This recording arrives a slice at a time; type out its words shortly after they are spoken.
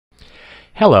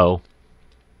Hello,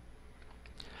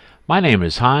 my name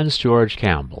is Hans George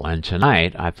Campbell, and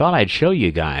tonight I thought I'd show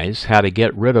you guys how to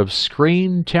get rid of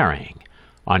screen tearing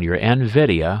on your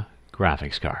Nvidia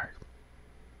graphics card.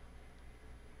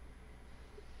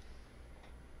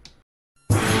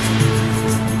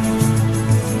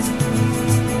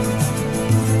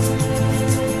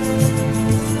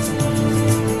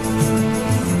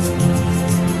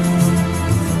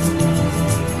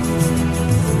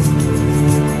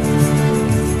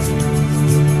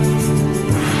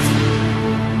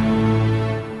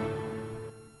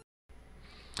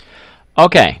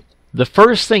 Okay, the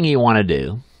first thing you want to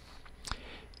do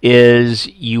is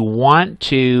you want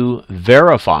to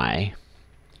verify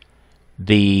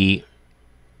the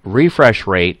refresh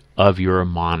rate of your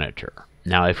monitor.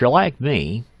 Now, if you're like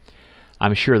me,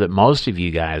 I'm sure that most of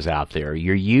you guys out there,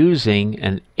 you're using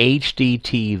an HD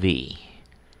TV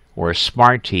or a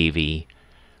smart TV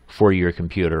for your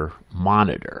computer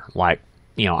monitor. Like,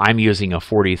 I'm using a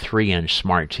 43-inch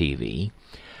smart TV.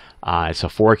 It's a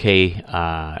 4K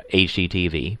HD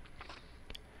TV.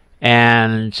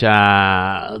 And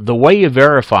the way you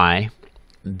verify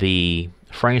the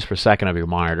frames per second of your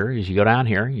monitor is you go down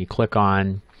here, you click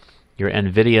on your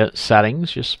Nvidia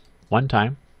settings just one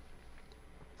time.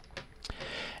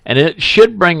 And it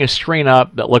should bring a screen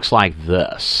up that looks like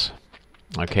this.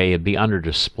 Okay, it'd be under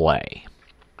display.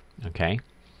 Okay.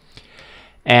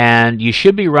 And you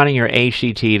should be running your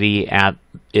HD TV at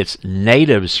its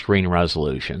native screen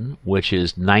resolution, which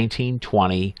is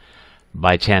 1920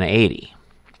 by 1080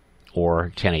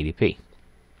 or 1080p.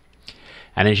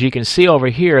 And as you can see over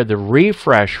here, the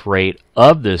refresh rate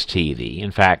of this TV,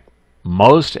 in fact,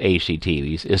 most HD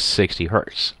TVs, is 60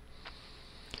 Hertz.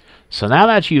 So now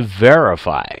that you've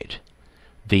verified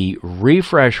the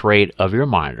refresh rate of your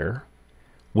monitor,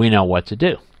 we know what to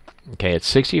do. Okay, it's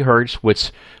 60 Hertz,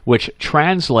 which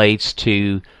translates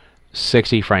to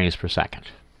 60 frames per second.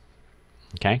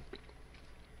 Okay?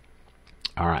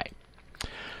 All right.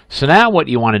 So now what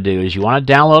you want to do is you want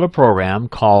to download a program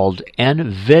called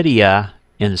Nvidia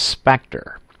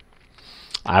Inspector.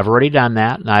 I've already done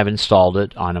that, and I've installed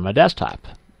it onto my desktop.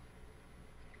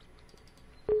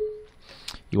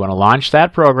 You want to launch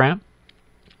that program.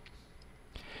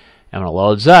 And when it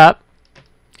loads up,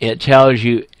 it tells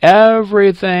you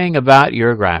everything about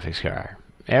your graphics card.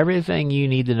 Everything you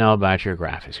need to know about your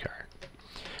graphics card.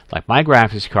 Like my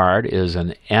graphics card is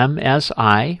an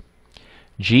MSI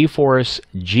GeForce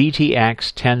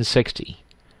GTX 1060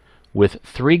 with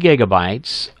 3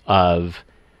 gigabytes of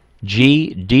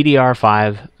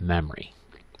GDDR5 memory.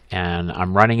 And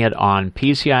I'm running it on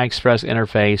PCI Express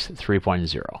Interface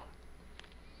 3.0.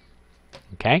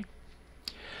 Okay?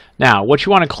 Now, what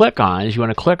you want to click on is you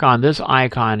want to click on this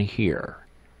icon here.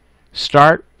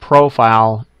 Start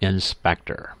Profile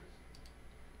Inspector.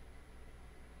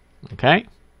 Okay?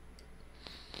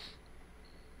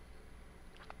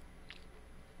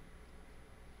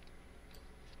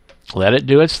 Let it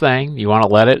do its thing. You want to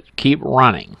let it keep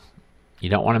running. You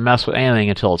don't want to mess with anything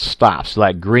until it stops. So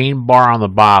that green bar on the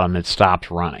bottom, it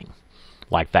stops running.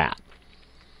 Like that.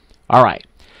 All right.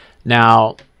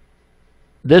 Now,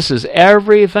 this is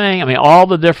everything, all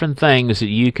the different things that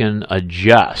you can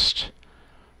adjust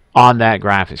on that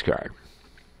graphics card.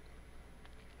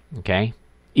 Okay?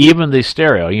 Even the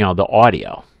stereo, the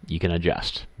audio, you can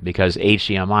adjust because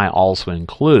HDMI also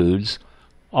includes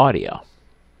audio.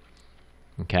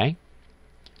 Okay?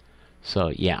 So,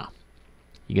 yeah.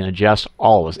 You can adjust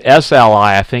all of this.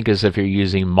 SLI, I think, is if you're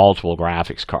using multiple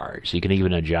graphics cards. You can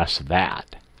even adjust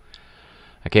that.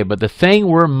 Okay, but the thing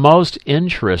we're most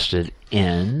interested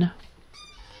in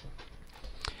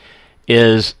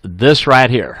is this right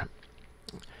here.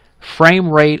 Frame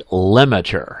rate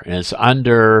limiter. And it's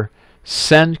under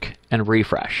sync and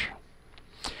refresh.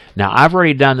 Now, I've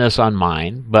already done this on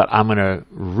mine, but I'm going to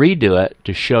redo it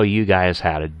to show you guys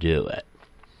how to do it.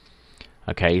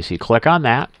 Okay, so you click on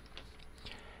that,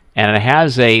 and it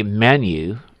has a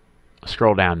menu, a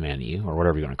scroll down menu, or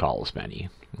whatever you want to call this menu.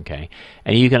 Okay,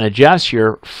 and you can adjust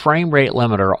your frame rate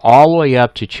limiter all the way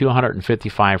up to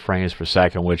 255 frames per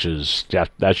second, which is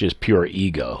that's just pure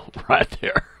ego right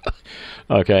there.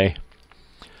 Okay.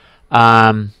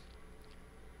 Now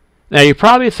you're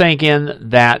probably thinking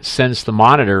that since the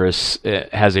monitor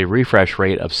has a refresh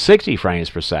rate of 60 frames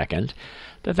per second,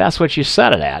 that's what you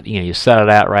set it at. You set it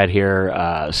at right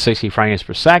here, 60 frames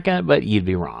per second, but you'd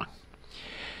be wrong.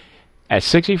 At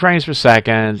 60 frames per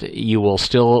second, you will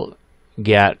still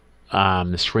get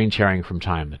the screen tearing from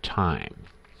time to time.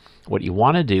 What you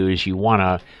want to do is you want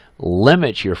to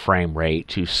limit your frame rate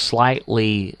to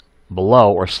slightly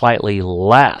below or slightly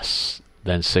less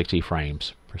than 60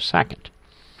 frames per second.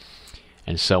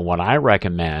 And so what I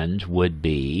recommend would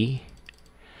be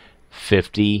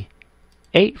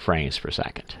 58 frames per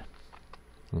second.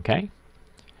 Okay?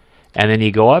 And then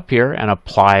you go up here and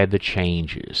apply the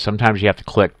changes. Sometimes you have to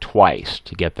click twice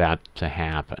to get that to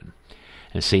happen.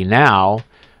 And see, now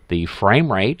the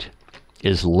frame rate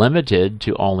is limited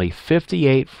to only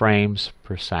 58 frames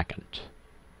per second.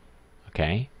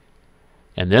 Okay?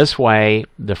 And this way,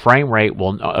 the frame rate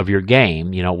of your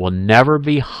game, will never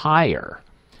be higher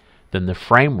than the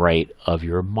frame rate of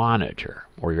your monitor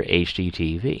or your HD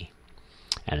TV.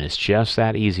 And it's just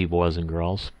that easy, boys and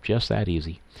girls. Just that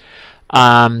easy.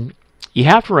 You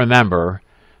have to remember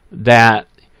that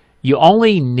you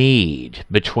only need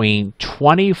between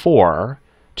 24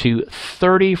 to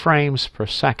 30 frames per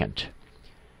second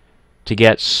to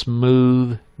get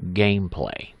smooth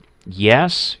gameplay.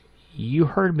 Yes, you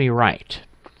heard me right.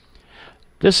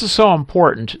 This is so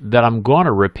important that I'm going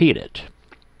to repeat it.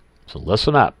 So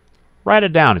listen up. Write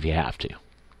it down if you have to.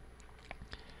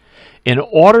 In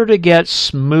order to get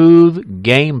smooth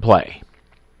gameplay,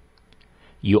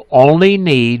 you only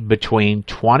need between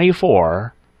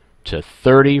 24 to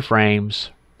 30 frames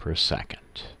per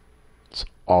second. That's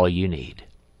all you need.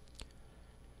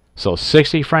 So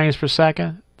 60 frames per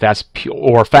second, that's pure,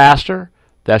 or faster,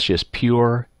 that's just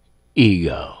pure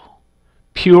ego.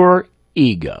 Pure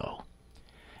ego.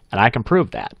 And I can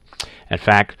prove that. In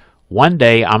fact, one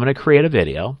day I'm going to create a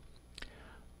video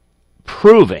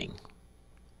proving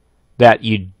that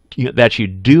you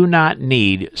do not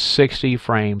need 60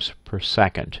 frames per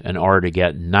second in order to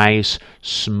get nice,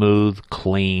 smooth,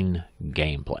 clean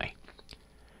gameplay.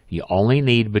 You only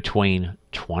need between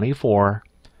 24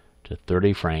 to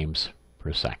 30 frames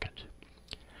per second.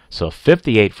 So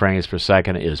 58 frames per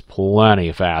second is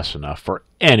plenty fast enough for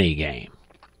any game.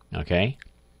 Okay?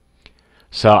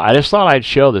 So I just thought I'd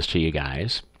show this to you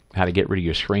guys, how to get rid of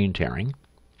your screen tearing.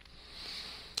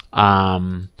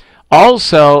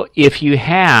 Also, if you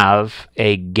have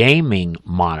a gaming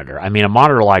monitor, a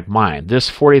monitor like mine, this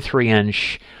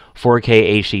 43-inch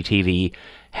 4K HD TV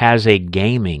has a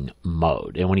gaming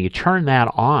mode. And when you turn that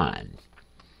on,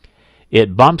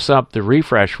 it bumps up the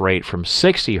refresh rate from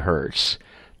 60 hertz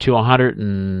to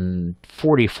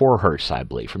 144 hertz, I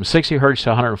believe. From 60 hertz to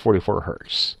 144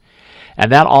 hertz.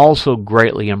 And that also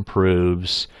greatly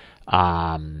improves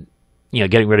getting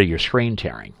rid of your screen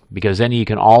tearing, because then you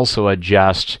can also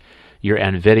adjust your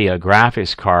Nvidia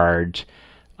graphics card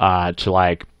to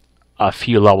like a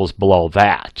few levels below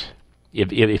that.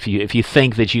 If you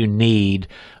think that you need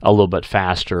a little bit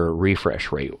faster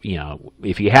refresh rate,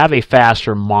 if you have a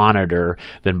faster monitor,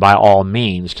 then by all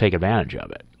means take advantage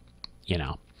of it.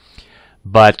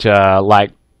 But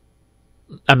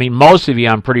most of you,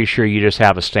 I'm pretty sure you just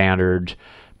have a standard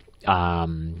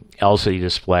LCD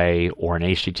display or an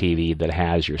HD TV that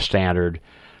has your standard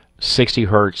 60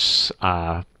 hertz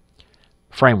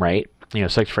frame rate,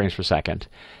 60 frames per second.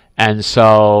 And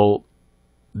so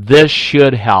this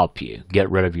should help you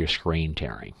get rid of your screen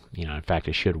tearing. In fact,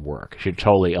 it should work. It should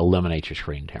totally eliminate your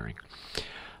screen tearing.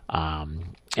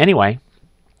 Anyway,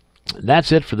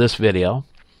 that's it for this video.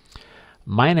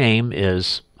 My name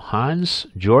is Hans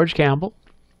George Campbell.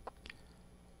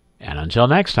 And until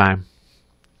next time.